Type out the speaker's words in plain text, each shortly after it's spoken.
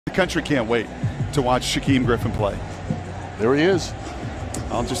The country can't wait to watch Shaquem Griffin play. There he is.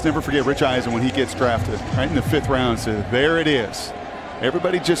 I'll just never forget Rich Eisen when he gets drafted right in the 5th round. So there it is.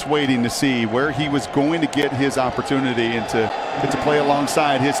 Everybody just waiting to see where he was going to get his opportunity and to get to play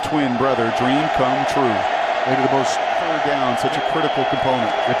alongside his twin brother. Dream come true. Maybe the most third down, such a critical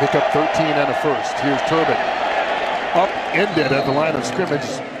component. They pick up 13 and a first. Here's Turbin. Upended at the line of scrimmage.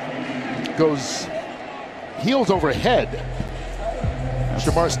 Goes heels over head.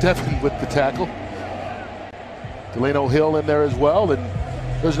 Shamar Stephen with the tackle. Delano Hill in there as well, and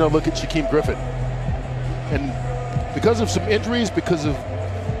there's no look at Shaquem Griffin. And because of some injuries, because of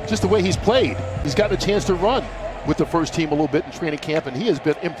just the way he's played, he's gotten a chance to run with the first team a little bit in training camp, and he has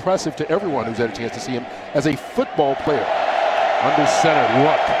been impressive to everyone who's had a chance to see him as a football player. Under center,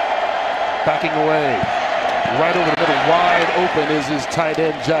 look, backing away, right over the middle, wide open is his tight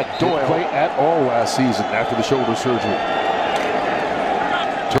end, Jack Doyle. Didn't play at all last season after the shoulder surgery.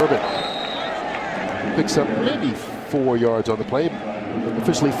 Turbin picks up maybe 4 yards on the play,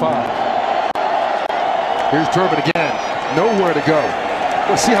 officially 5. Here's Turbin again, nowhere to go.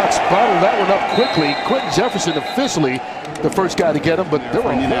 The Seahawks bottled that one up quickly. Quentin Jefferson officially the first guy to get him, but they're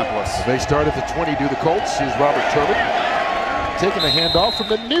in Indianapolis. They start at the 20, do the Colts. Here's Robert Turbin taking the handoff from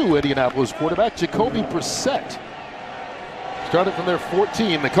the new Indianapolis quarterback, Jacoby Brissett. Started from their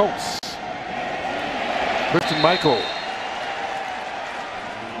 14, the Colts. Christian Michael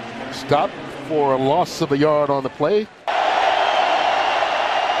stopped for a loss of a yard on the play.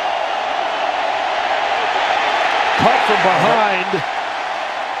 Caught from behind,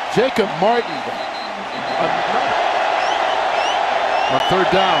 Jacob Martin. On third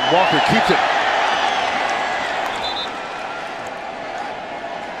down, Walker keeps it.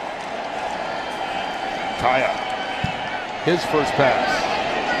 Kaya, his first pass.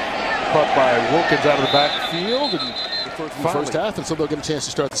 Caught by Wilkins out of the backfield in the first half, and so they'll get a chance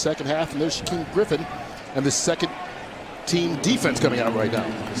to start the second half. And there's Shaquem Griffin and the second team defense coming out right now.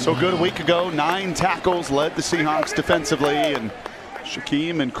 So good a week ago, 9 tackles, led the Seahawks defensively, and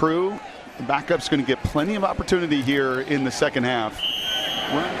Shaquem and crew, the backup's going to get plenty of opportunity here in the second half.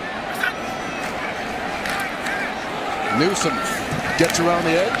 Newsom gets around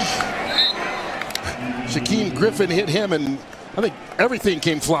the edge. Shaquem Griffin hit him, and I think everything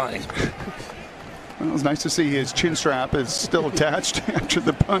came flying. Well, it was nice to see his chin strap is still attached after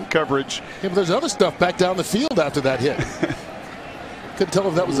the punt coverage. Yeah, but there's other stuff back down the field after that hit. Couldn't tell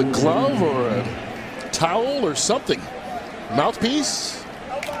if that was a glove or a towel or something. Mouthpiece.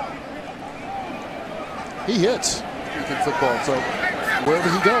 He hits in football, so wherever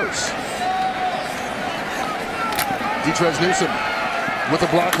he goes. Detrez Newsom with a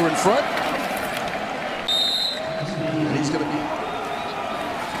blocker in front. And he's going to be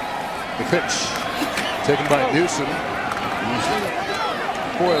the pitch. Taken by Newsom.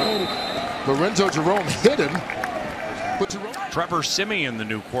 Boy, Lorenzo Jerome hit him. Trevor Siemian, the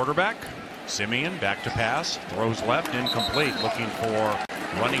new quarterback. Siemian back to pass, throws left, incomplete. Looking for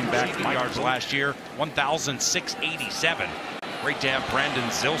running back yards last year, 1,687. Great to have Brandon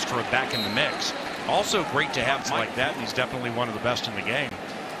Zylstra back in the mix. Also great to have like that, and he's definitely one of the best in the game.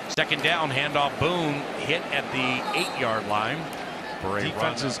 Second down, handoff Boone, hit at the 8-yard line.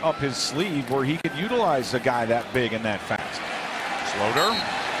 Defense is up his sleeve where he could utilize a guy that big and that fast.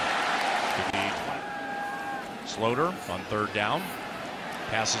 Sloter on third down.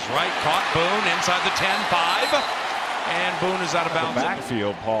 Passes right, caught Boone inside the 10-5. And Boone is out of bounds. The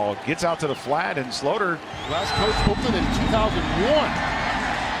backfield, Paul gets out to the flat, and Sloter. Last coach opened in 2001.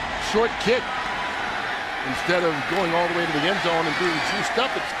 Short kick. Instead of going all the way to the end zone and being juiced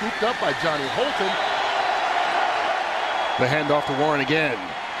up, it's scooped up by Johnny Holton. The handoff to Warren again.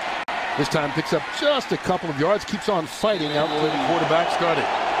 This time picks up just a couple of yards, keeps on fighting out where the quarterback started.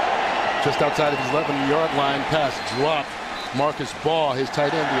 Just outside of his 11-yard line, pass dropped. Marcus Baugh, his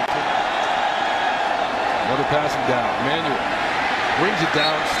tight end. Another passing down. Manuel brings it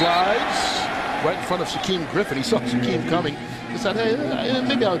down, slides right in front of Shaquem Griffin. He saw Shaquem coming. Decided, hey,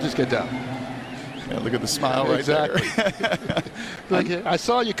 maybe I'll just get down. Yeah, look at the smile right there. Like, I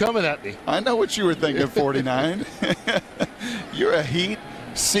saw you coming at me. I know what you were thinking, 49. You're a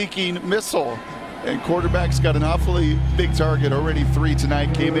heat-seeking missile. And quarterback's got an awfully big target, already 3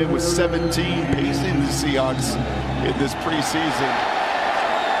 tonight. Came in with 17, pacing the Seahawks in this preseason.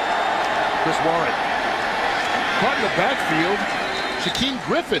 Chris Warren caught in the backfield. Shaquem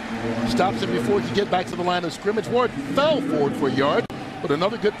Griffin stops him before he could get back to the line of scrimmage. Warren fell forward for a yard, but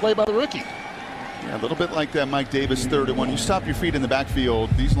another good play by the rookie. Yeah, a little bit like that Mike Davis third and one. You stop your feet in the backfield.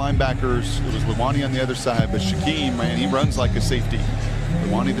 These linebackers, it was Lewani on the other side, but Shaquem, man, he runs like a safety.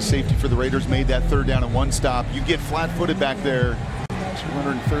 Lewani, the safety for the Raiders, made that third down and 1 stop. You get flat-footed back there.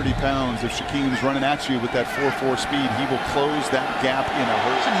 230 pounds. If Shaquem's running at you with that 4.4 speed, he will close that gap in a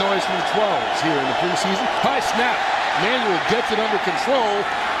hurry. Some noise from the 12s here in the preseason. High snap. Manuel gets it under control.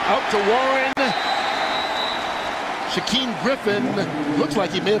 Out to Warren. Shaquem Griffin looks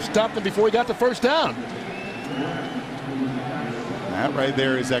like he may have stopped him before he got the first down. That right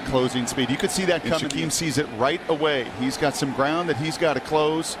there is that closing speed. You could see that coming. Shaquem sees it right away. He's got some ground that he's got to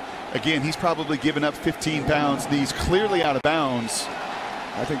close. Again, he's probably given up 15 pounds. He's clearly out of bounds.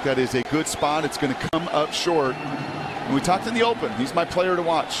 I think that is a good spot. It's going to come up short. And we talked in the open. He's my player to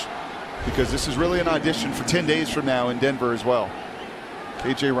watch because this is really an audition for 10 days from now in Denver as well.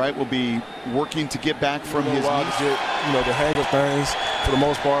 KJ Wright will be working to get back from his while to get, the hang of things for the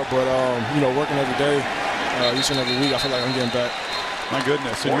most part, but working every day, each and every week, I feel like I'm getting back. My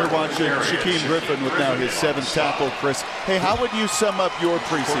goodness, and you're watching Shaquem Griffin with now his 7th tackle, Chris. Hey, how would you sum up your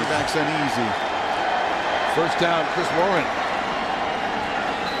preseason? Quarterback's uneasy. First down, Chris Warren.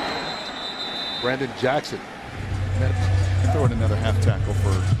 Brandon Jackson. Throw in another half tackle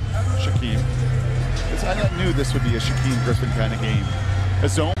for Shaquem. I knew this would be a Shaquem Griffin kind of game. A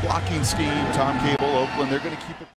zone blocking scheme, Tom Cable, Oakland, they're going to keep it.